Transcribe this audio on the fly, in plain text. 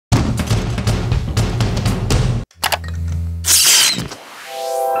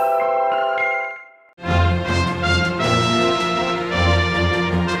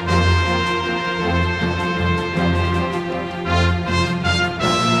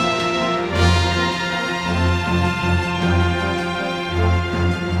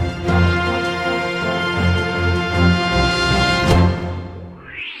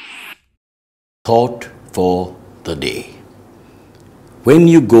Thought for the day. When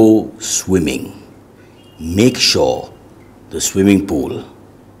you go swimming, make sure the swimming pool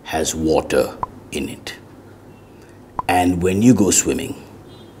has water in it. And when you go swimming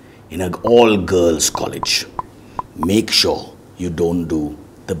in an all-girls college, make sure you don't do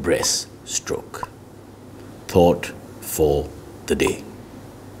the breaststroke. Thought for the day.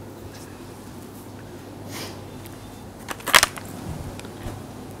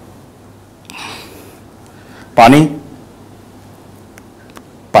 Pani?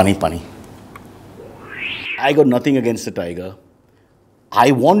 Pani. I got nothing against the tiger.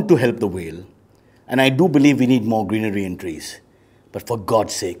 I want to help the whale. And I do believe we need more greenery and trees. But for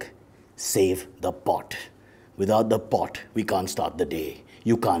God's sake, save the pot. Without the pot, we can't start the day.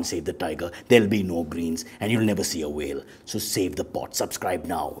 You can't save the tiger. There'll be no greens and you'll never see a whale. So save the pot. Subscribe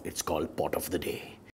now. It's called Pot of the Day.